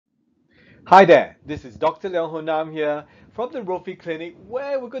Hi there, this is Dr. Leong Hoe Nam here from the Rophi Clinic,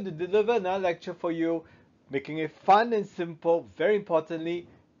 where we're going to deliver another lecture for you, making it fun and simple, very importantly,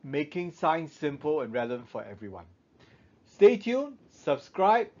 making science simple and relevant for everyone. Stay tuned,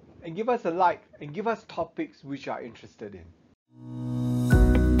 subscribe, and give us a like, and give us topics which you are interested in.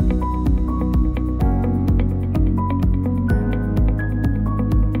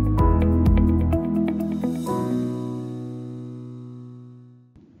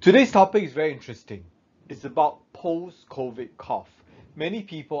 Today's topic is very interesting. It's about post-COVID cough. Many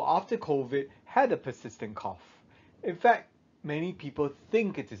people after COVID had a persistent cough. In fact, many people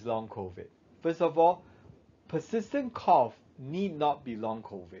think it is long COVID. First of all, persistent cough need not be long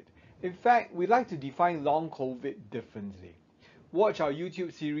COVID. In fact, we like to define long COVID differently. Watch our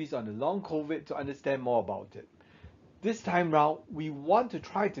YouTube series on the long COVID to understand more about it. This time round, we want to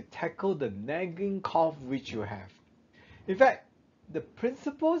try to tackle the nagging cough which you have. In fact, the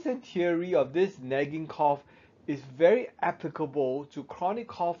principles and theory of this nagging cough is very applicable to chronic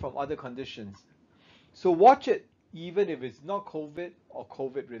cough from other conditions. So watch it even if it's not COVID or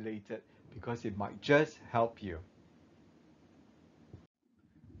COVID related, because it might just help you.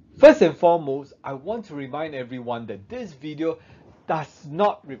 First and foremost, I want to remind everyone that this video does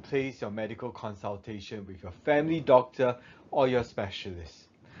not replace your medical consultation with your family doctor or your specialist.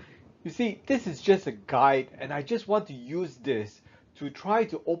 You see, this is just a guide, and I just want to use this to try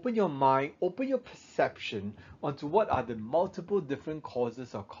to open your mind, open your perception onto what are the multiple different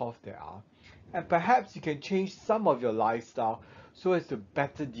causes of cough there are. And perhaps you can change some of your lifestyle so as to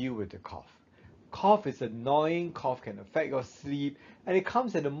better deal with the cough. Cough is annoying, cough can affect your sleep, and it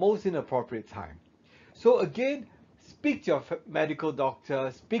comes at the most inappropriate time. So again, speak to your medical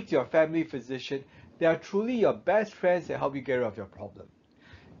doctor, speak to your family physician. They are truly your best friends that help you get rid of your problem.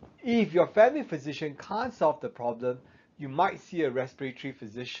 If your family physician can't solve the problem, you might see a respiratory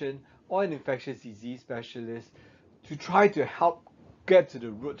physician or an infectious disease specialist to try to help get to the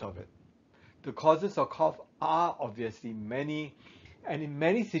root of it. The causes of cough are obviously many, and in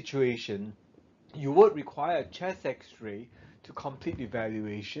many situations, you would require a chest x-ray to complete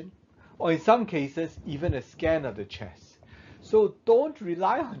evaluation, or in some cases, even a scan of the chest. So don't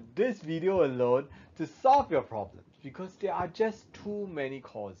rely on this video alone to solve your problems, because there are just too many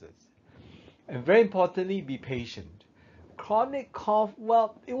causes. And very importantly, be patient. Chronic cough,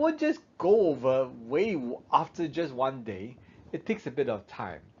 well, it won't just go over way after just one day. It takes a bit of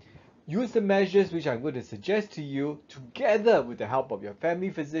time. Use the measures which I'm going to suggest to you together with the help of your family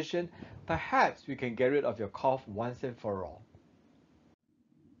physician. Perhaps we can get rid of your cough once and for all.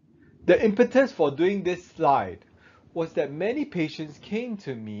 The impetus for doing this slide was that many patients came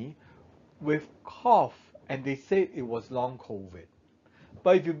to me with cough and they said it was long COVID.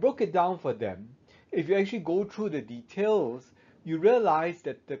 But if you broke it down for them, if you actually go through the details, you realize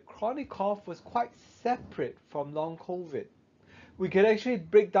that the chronic cough was quite separate from long COVID. We can actually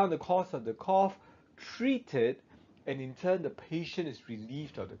break down the cause of the cough, treat it, and in turn the patient is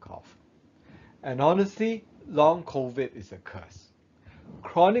relieved of the cough. And honestly, long COVID is a curse.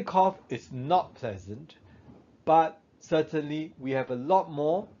 Chronic cough is not pleasant, but certainly we have a lot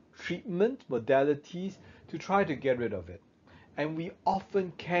more treatment modalities to try to get rid of it. And we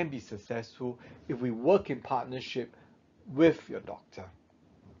often can be successful if we work in partnership with your doctor.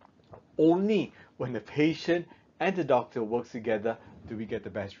 Only when the patient and the doctor works together do we get the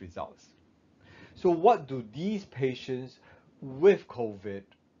best results. So what do these patients with COVID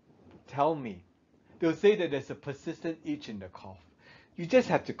tell me? They'll say that there's a persistent itch in the cough. You just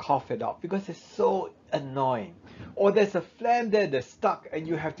have to cough it out because it's so annoying. Or there's a phlegm there that's stuck and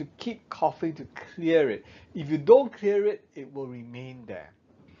you have to keep coughing to clear it. If you don't clear it, it will remain there.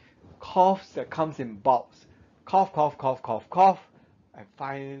 Coughs that comes in bulks. Cough, cough, cough, cough, cough, and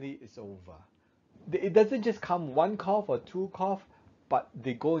finally it's over. It doesn't just come one cough or two cough, but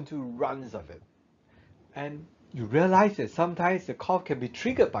they go into runs of it. And you realize that sometimes the cough can be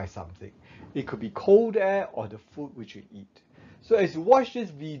triggered by something. It could be cold air or the food which you eat. So as you watch this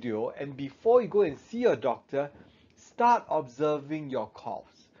video and before you go and see your doctor, start observing your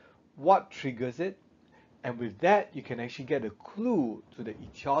coughs. What triggers it? And with that, you can actually get a clue to the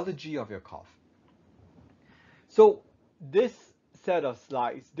etiology of your cough. So this set of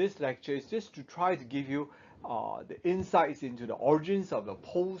slides, this lecture is just to try to give you the insights into the origins of the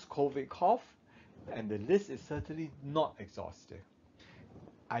post-COVID cough, and the list is certainly not exhaustive.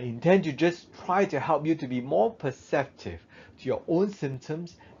 I intend to just try to help you to be more perceptive to your own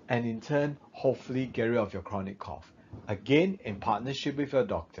symptoms and in turn, hopefully get rid of your chronic cough. Again, in partnership with your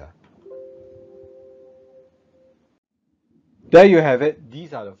doctor. There you have it.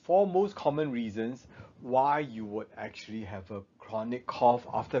 These are the 4 most common reasons why you would actually have a chronic cough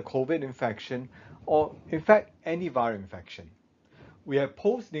after COVID infection, or in fact any viral infection. We have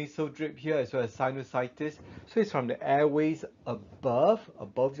post-nasal drip here as well as sinusitis. So it's from the airways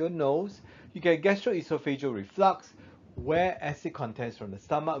above your nose. You get gastroesophageal reflux, where acid contents from the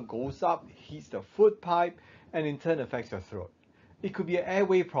stomach goes up, heats the food pipe, and in turn affects your throat. It could be an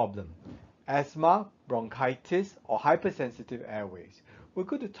airway problem, asthma, bronchitis, or hypersensitive airways. We're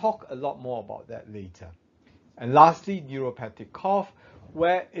going to talk a lot more about that later. And lastly, neuropathic cough,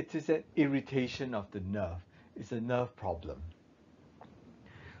 where it is an irritation of the nerve. It's a nerve problem.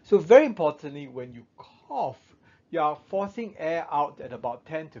 So very importantly, when you cough, you are forcing air out at about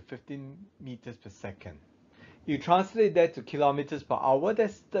 10 to 15 meters per second. You translate that to kilometers per hour,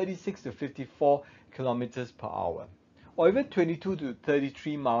 that's 36 to 54 kilometers per hour, or even 22 to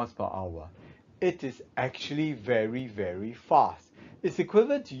 33 miles per hour. It is actually very, very fast. It's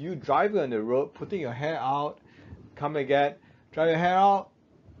equivalent to you driving on the road, putting your hair out, come again, dry your hair out.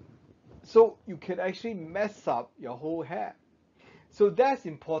 So you can actually mess up your whole hair. So that's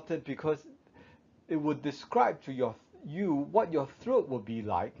important because it would describe to you what your throat will be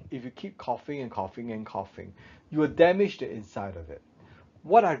like if you keep coughing and coughing and coughing. You will damage the inside of it.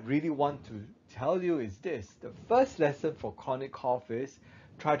 What I really want to tell you is this. The first lesson for chronic cough is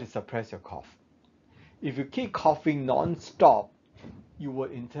try to suppress your cough. If you keep coughing non-stop, you will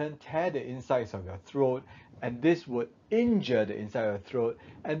in turn tear the insides of your throat, and this would injure the inside of your throat,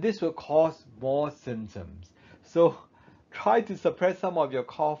 and this will cause more symptoms. So try to suppress some of your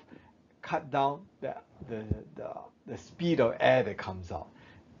cough, cut down the speed of air that comes out.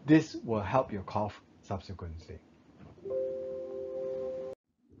 This will help your cough subsequently.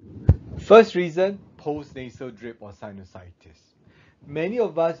 First reason, post-nasal drip or sinusitis. Many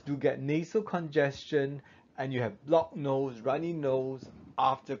of us do get nasal congestion and you have blocked nose, runny nose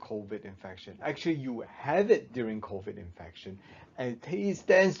after COVID infection. Actually, you have it during COVID infection and it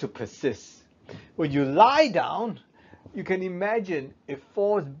tends to persist. When you lie down, you can imagine it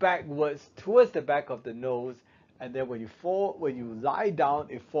falls backwards towards the back of the nose, and then when you lie down,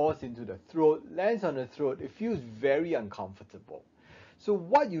 it falls into the throat, lands on the throat. It feels very uncomfortable. So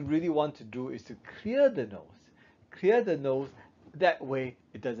what you really want to do is to clear the nose. Clear the nose, that way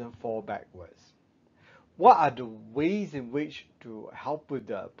it doesn't fall backwards. What are the ways in which to help with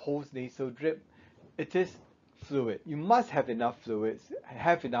the post-nasal drip? It is fluid. You must have enough fluids,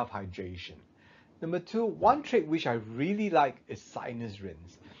 have enough hydration. Number two, one trick which I really like is sinus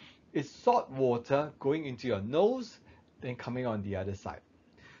rinse. It's salt water going into your nose, then coming on the other side.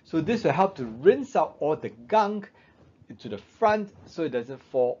 So this will help to rinse out all the gunk into the front so it doesn't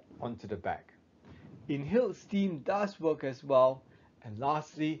fall onto the back. Inhaled steam does work as well. And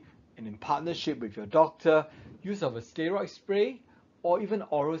lastly, and in partnership with your doctor, use of a steroid spray or even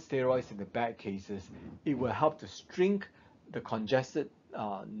oral steroids in the bad cases. It will help to shrink the congested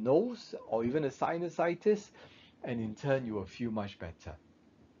nose or even a sinusitis, and in turn you will feel much better.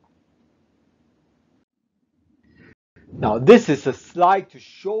 Now this is a slide to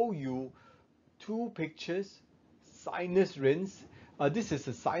show you two pictures. Sinus rinse. This is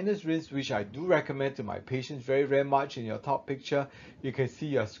a sinus rinse which I do recommend to my patients very, very much. In your top picture, you can see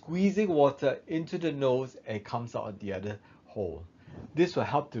you're squeezing water into the nose and it comes out the other hole. This will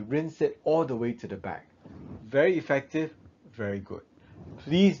help to rinse it all the way to the back. Very effective, very good.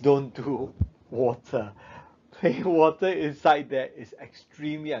 Please don't do water. Plain water inside there is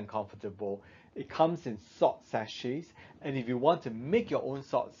extremely uncomfortable. It comes in salt sachets, and if you want to make your own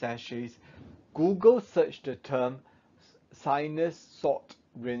salt sachets, Google search the term sinus salt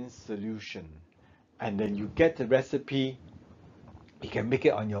rinse solution, and then you get the recipe. You can make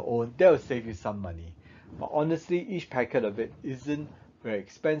it on your own. That will save you some money. But honestly, each packet of it isn't very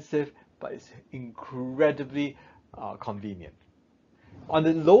expensive, but it's incredibly convenient. On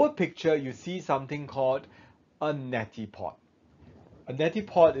the lower picture, you see something called a neti pot. A neti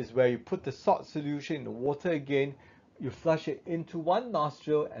pot is where you put the salt solution in the water again, you flush it into one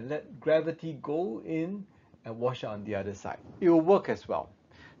nostril and let gravity go in and wash it on the other side. It will work as well.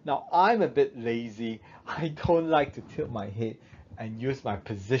 Now, I'm a bit lazy. I don't like to tilt my head and use my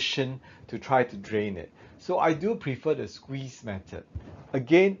position to try to drain it. So I do prefer the squeeze method.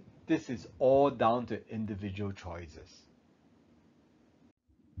 Again, this is all down to individual choices.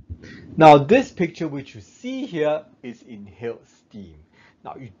 Now, this picture which you see here is inhaled steam.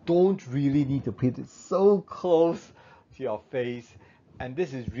 Now, you don't really need to put it so close to your face, and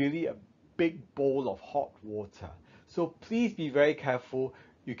this is really a big bowl of hot water. So please be very careful.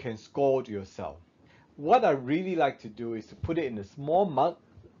 You can scald yourself. What I really like to do is to put it in a small mug,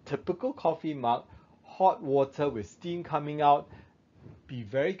 typical coffee mug, hot water with steam coming out. Be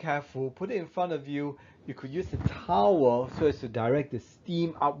very careful. Put it in front of you. You could use a towel so as to direct the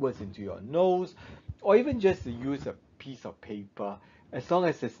steam upwards into your nose, or even just to use a piece of paper. As long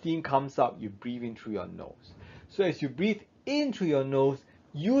as the steam comes up, you breathe in through your nose. So as you breathe in through your nose,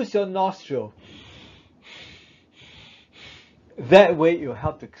 use your nostril. That way it will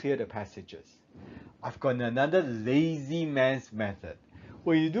help to clear the passages. I've got another lazy man's method.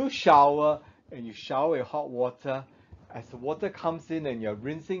 When you do shower and you shower with hot water, as the water comes in and you're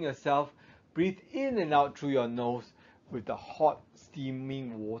rinsing yourself, breathe in and out through your nose with the hot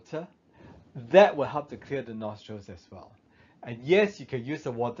steaming water. That will help to clear the nostrils as well. And yes, you can use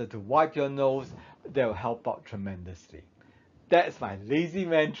the water to wipe your nose. That will help out tremendously. That's my lazy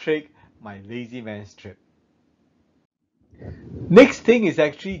man trick, my lazy man's trip. Next thing is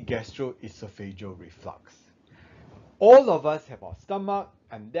actually gastroesophageal reflux. All of us have our stomach,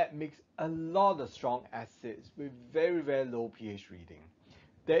 and that makes a lot of strong acids with very, very low pH reading.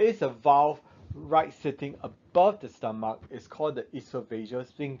 There is a valve right sitting above the stomach. It's called the esophageal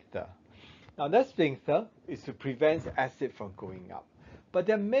sphincter. Now that sphincter is to prevent acid from going up. But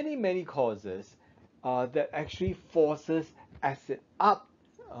there are many, many causes that actually forces acid up,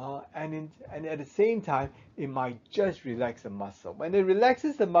 and at the same time, it might just relax the muscle. When it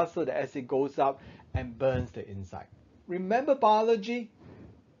relaxes the muscle, the acid goes up and burns the inside. Remember biology?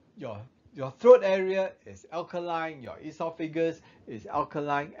 Your throat area is alkaline, your esophagus is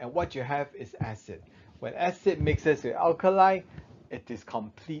alkaline, and what you have is acid. When acid mixes with alkaline, it is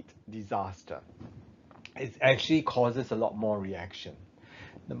complete disaster. It actually causes a lot more reaction.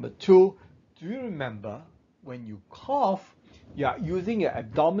 Number two, do you remember when you cough, you are using your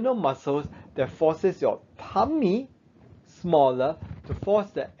abdominal muscles that forces your tummy smaller to force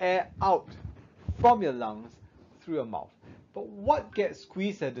the air out from your lungs through your mouth. But what gets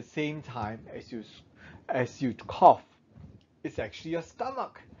squeezed at the same time as you cough? It's actually your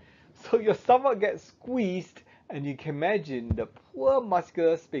stomach. So your stomach gets squeezed, and you can imagine the poor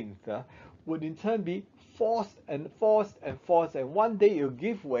muscular sphincter would in turn be forced and forced and forced, and one day it'll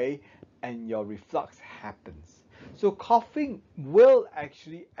give way and your reflux happens. So coughing will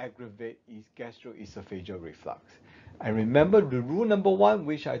actually aggravate gastroesophageal reflux. And remember the rule number one,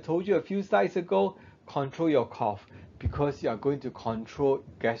 which I told you a few slides ago, control your cough, because you are going to control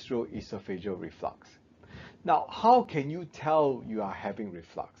gastroesophageal reflux. Now, how can you tell you are having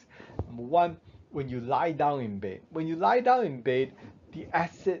reflux? Number one, when you lie down in bed. When you lie down in bed, the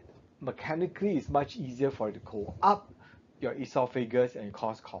acid mechanically is much easier for it to go up your esophagus and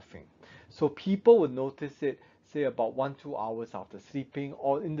cause coughing. So people will notice it, say about 1-2 hours after sleeping,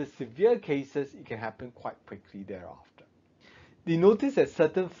 or in the severe cases, it can happen quite quickly thereafter. They notice that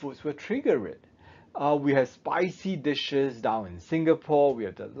certain foods will trigger it. We have spicy dishes down in Singapore. We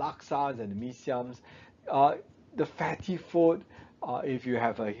have the laksas and the mee siams. The fatty food, if you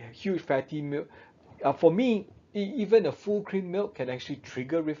have a huge fatty milk. For me, even a full cream milk can actually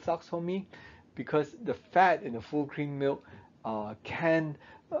trigger reflux for me, because the fat in the full cream milk can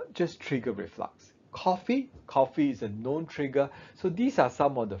just trigger reflux. Coffee is a known trigger. So these are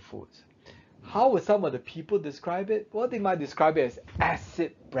some of the foods. How would some of the people describe it? Well, they might describe it as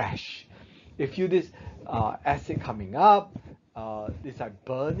acid rash. They feel this acid coming up, it's like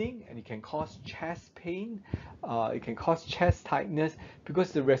burning, and it can cause chest pain. It can cause chest tightness,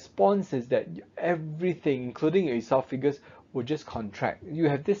 because the response is that everything, including your esophagus, will just contract. You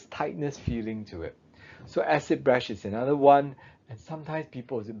have this tightness feeling to it. So acid rash is another one. And sometimes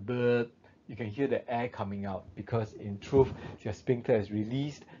people say burp. You can hear the air coming out, because in truth, your sphincter is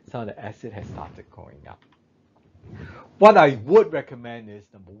released, some of the acid has started going up. What I would recommend is,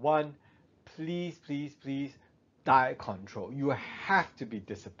 number one, please diet control. You have to be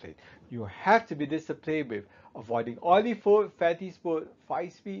disciplined. You have to be disciplined with avoiding oily food, fatty food,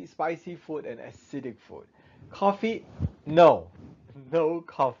 spicy food, and acidic food. Coffee, no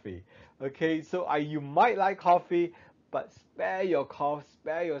coffee. Okay, so you might like coffee, but spare your cough,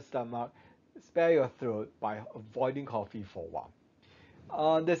 spare your stomach, spare your throat by avoiding coffee for a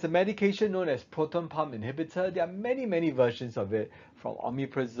while. There's a medication known as proton pump inhibitor. There are many versions of it, from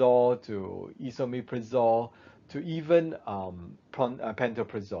omeprazole to esomeprazole to even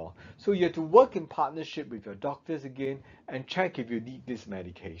pantoprazole. So you have to work in partnership with your doctors again and check if you need these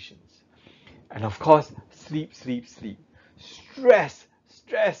medications. And of course, sleep. Stress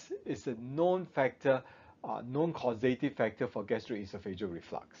is a known factor, known causative factor for gastroesophageal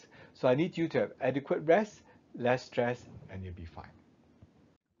reflux. So I need you to have adequate rest, less stress, and you'll be fine.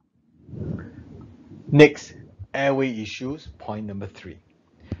 Next, airway issues, point number 3.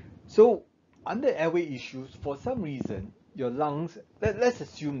 So under airway issues, for some reason, your lungs, let's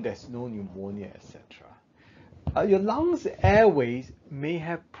assume there's no pneumonia, etc. Your lungs' airways may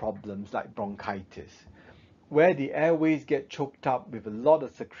have problems like bronchitis. where the airways get choked up with a lot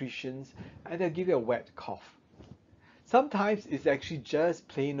of secretions, and they'll give you a wet cough. Sometimes it's actually just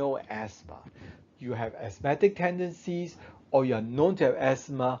plain old asthma. You have asthmatic tendencies, or you're known to have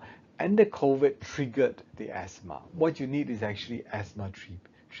asthma, and the COVID triggered the asthma. What you need is actually asthma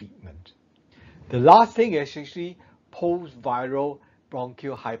treatment. The last thing is actually post-viral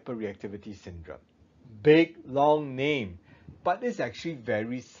bronchial hyperreactivity syndrome. Big, long name, but it's actually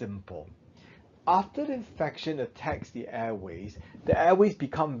very simple. After the infection attacks the airways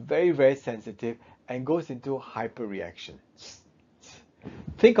become very, very sensitive and goes into hyperreaction.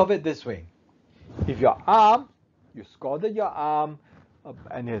 Think of it this way. If your arm, you scalded your arm,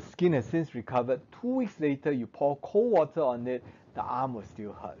 and your skin has since recovered, 2 weeks later you pour cold water on it, the arm will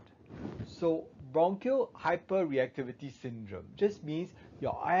still hurt. So bronchial hyperreactivity syndrome just means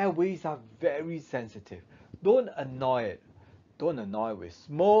your airways are very sensitive. Don't annoy it. Don't annoy it with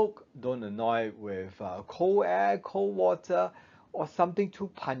smoke, don't annoy it with cold air, cold water, or something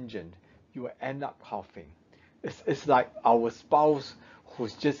too pungent. You will end up coughing. It's like our spouse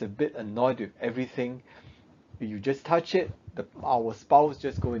who's just a bit annoyed with everything. You just touch it, our spouse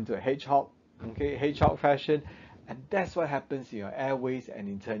just go into a hedgehog fashion, and that's what happens in your airways, and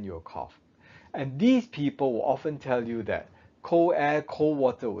in turn you'll cough. And these people will often tell you that cold air, cold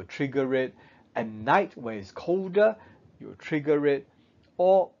water will trigger it. At night when it's colder, you'll trigger it.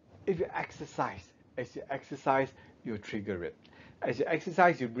 Or if you exercise, as you exercise, you'll trigger it. As you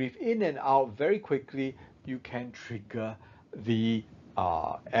exercise, you breathe in and out very quickly, you can trigger the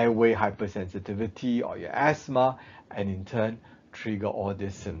airway hypersensitivity or your asthma, and in turn trigger all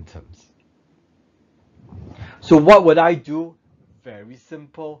these symptoms. So what would I do? Very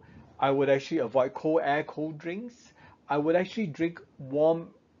simple. I would actually avoid cold air, cold drinks. I would actually drink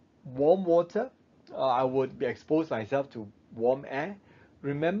warm water. I would expose myself to warm air.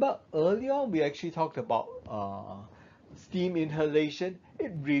 Remember earlier on we actually talked about steam inhalation.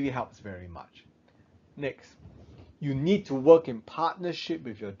 It really helps very much. Next, you need to work in partnership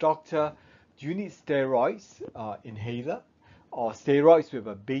with your doctor. Do you need steroids inhaler, or steroids with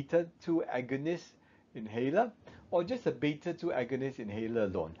a beta-2 agonist inhaler, or just a beta-2 agonist inhaler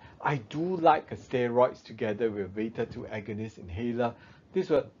alone? I do like steroids together with a beta-2 agonist inhaler. This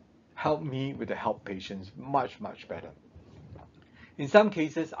will help me with the HELP patients much better. In some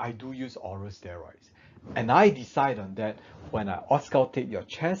cases, I do use oral steroids, and I decide on that when I auscultate your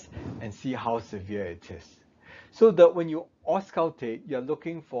chest and see how severe it is. So that when you auscultate, you're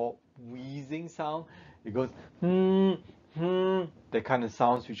looking for wheezing sound. It goes that kind of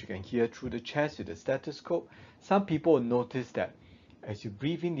sounds which you can hear through the chest with the stethoscope. Some people will notice that as you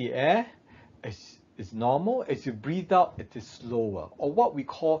breathe in the air, it's normal. As you breathe out, it is slower, or what we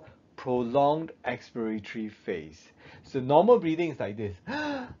call prolonged expiratory phase. So normal breathing is like this.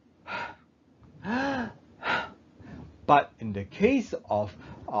 But in the case of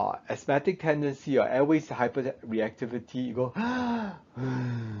asthmatic tendency or airways hyperreactivity, you go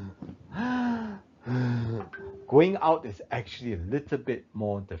going out is actually a little bit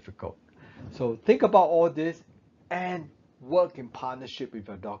more difficult. So think about all this and work in partnership with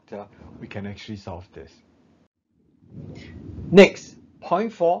your doctor. We can actually solve this. Next,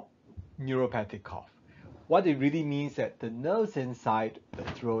 point 4, neuropathic cough. What it really means that the nerves inside the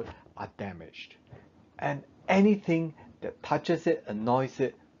throat are damaged, and anything that touches it, annoys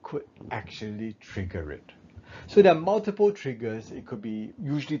it, could actually trigger it. So there are multiple triggers. It could be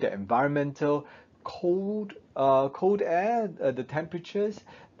usually the environmental, cold air, the temperatures,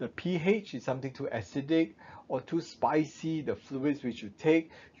 the pH is something too acidic or too spicy, the fluids which you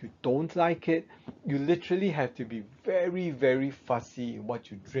take, you don't like it. You literally have to be very fussy in what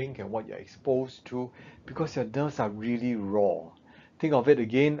you drink and what you're exposed to, because your nerves are really raw. Think of it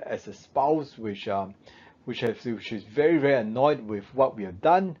again as a spouse which is very annoyed with what we have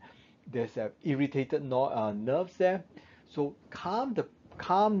done. There's irritated nerves there. So calm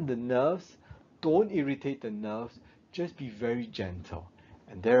the nerves. Don't irritate the nerves. Just be very gentle,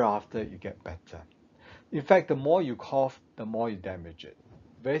 and thereafter you get better. In fact, the more you cough, the more you damage it.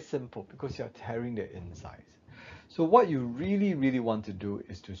 Very simple, because you're tearing the insides. So what you really want to do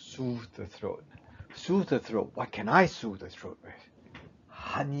is to soothe the throat. Soothe the throat. What can I soothe the throat with?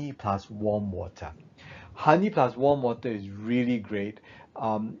 Honey plus warm water. Honey plus warm water is really great.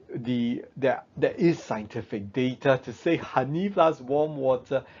 There is scientific data to say honey plus warm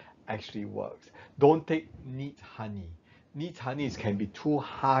water actually works. Don't take neat honey. Neat honey can be too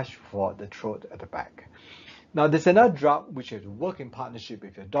harsh for the throat at the back. Now there's another drug which you have to work in partnership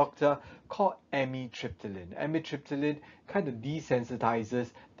with your doctor called amitriptyline. Amitriptyline kind of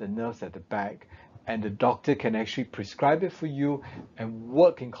desensitizes the nerves at the back, and the doctor can actually prescribe it for you and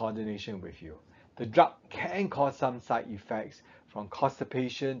work in coordination with you. The drug can cause some side effects from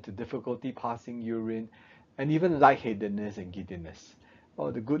constipation to difficulty passing urine and even lightheadedness and giddiness.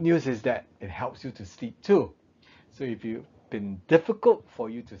 Well, the good news is that it helps you to sleep too. So if you've been difficult for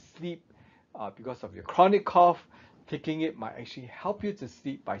you to sleep because of your chronic cough, taking it might actually help you to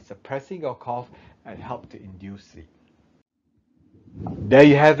sleep by suppressing your cough and help to induce sleep. There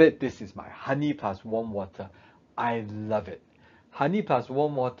you have it. This is my honey plus warm water. I love it. Honey plus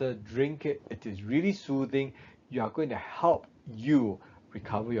warm water, drink it. It is really soothing. You are going to help you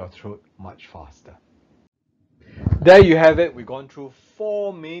recover your throat much faster. There you have it. We've gone through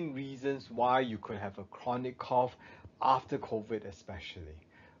 4 main reasons why you could have a chronic cough after COVID especially.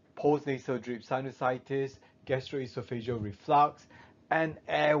 Post-nasal drip sinusitis, gastroesophageal reflux, and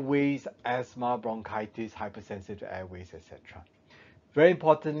airways, asthma, bronchitis, hypersensitive airways, etc. Very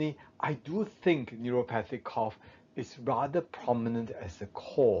importantly, I do think neuropathic cough is rather prominent as a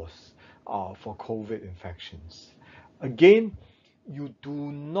cause for COVID infections. Again, you do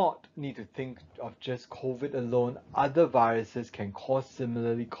not need to think of just COVID alone. Other viruses can cause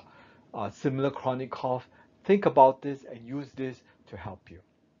similar chronic cough. Think about this and use this to help you.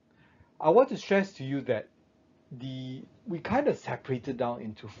 I want to stress to you that we kind of separated down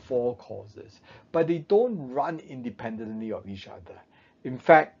into 4 causes, but they don't run independently of each other. In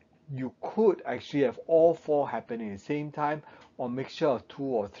fact, you could actually have all 4 happening at the same time or a mixture of 2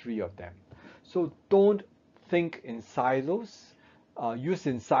 or 3 of them. So don't think in silos. Use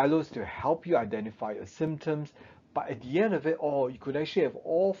in silos to help you identify your symptoms, but at the end of it all, you could actually have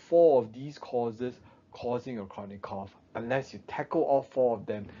all 4 of these causes causing a chronic cough. Unless you tackle all 4 of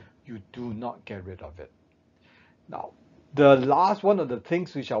them, you do not get rid of it. Now, the last one of the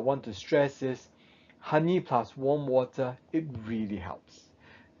things which I want to stress is honey plus warm water. It really helps.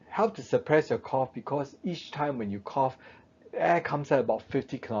 Help to suppress your cough because each time when you cough, air comes at about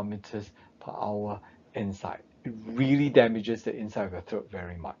 50 kilometers per hour inside. It really damages the inside of your throat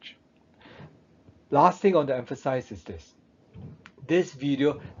very much. Last thing I want to emphasize is this. This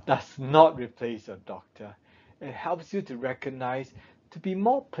video does not replace your doctor. It helps you to recognize, to be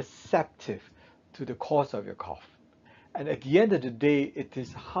more perceptive to the cause of your cough. And at the end of the day, it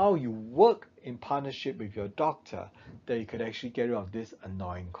is how you work in partnership with your doctor that you could actually get rid of this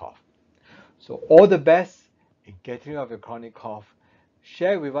annoying cough. So all the best in getting rid of your chronic cough.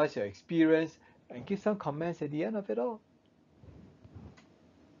 Share with us your experience and give some comments at the end of it all.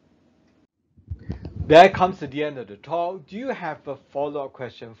 That comes to the end of the talk. Do you have a follow-up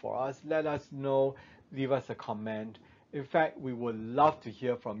question for us? Let us know. Leave us a comment. In fact, we would love to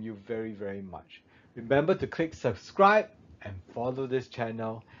hear from you very, very much. Remember to click subscribe and follow this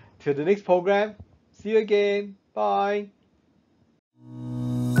channel. Till the next program, see you again. Bye.